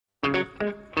So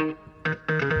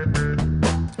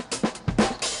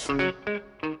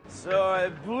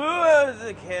I blew out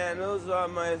the candles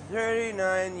on my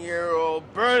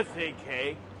 39-year-old birthday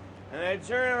cake, and I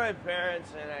turned to my parents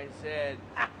and I said,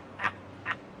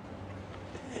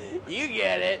 you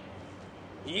get it.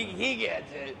 He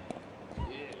gets it.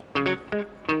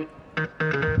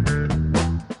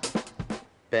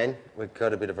 Ben, we've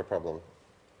got a bit of a problem.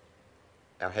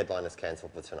 Our headline is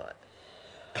cancelled for tonight.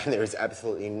 And there is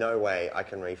absolutely no way I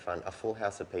can refund a full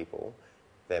house of people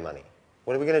their money.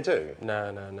 What are we going to do? No.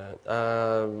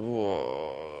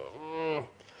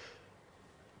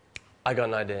 I got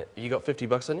an idea. You got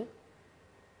 $50 on you?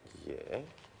 Yeah.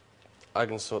 I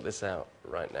can sort this out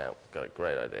right now. Got a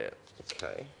great idea.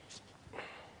 Okay.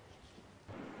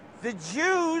 The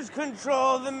Jews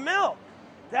control the milk.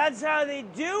 That's how they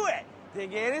do it. They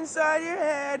get inside your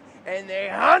head and they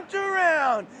hunt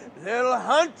around. Little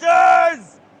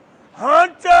hunters!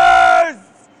 Hunters!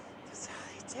 That's how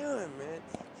they do it, man.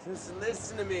 Just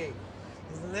listen to me.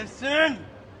 Just listen.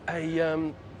 Hey, do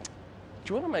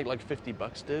you want to make like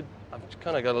 $50, dude? I've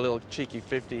kind of got a little cheeky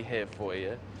 50 here for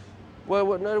you.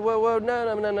 No,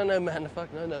 man,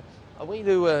 fuck, no. I want you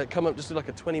to come up, just do like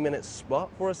a 20-minute spot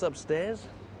for us upstairs.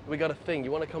 We got a thing.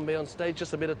 You want to come be on stage,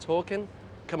 just a bit of talking?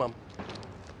 Come on.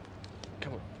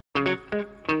 Come on.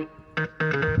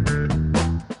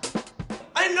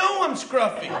 I know I'm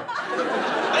scruffy.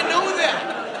 I know that.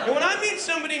 And when I meet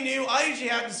somebody new, I usually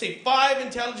have to say 5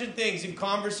 intelligent things in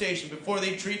conversation before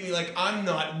they treat me like I'm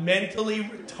not mentally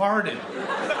retarded.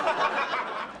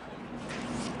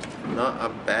 Not a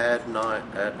bad night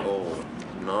at all.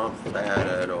 Not bad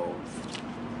at all.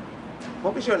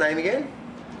 What was your name again?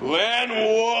 Len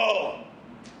Wool.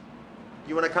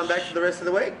 You want to come back for the rest of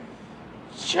the week?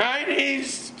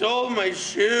 Chinese stole my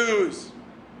shoes.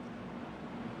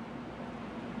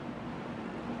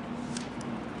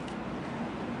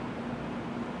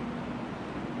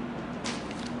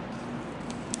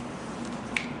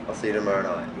 I'll see you tomorrow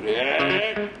night.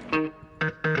 Yeah.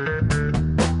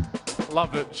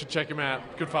 Loved it. Should check him out.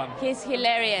 Good fun. He's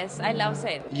hilarious. I love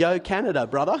it. Yo, Canada,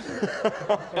 brother.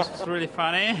 It's really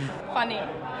funny. Funny.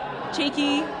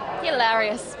 Cheeky.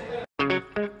 Hilarious.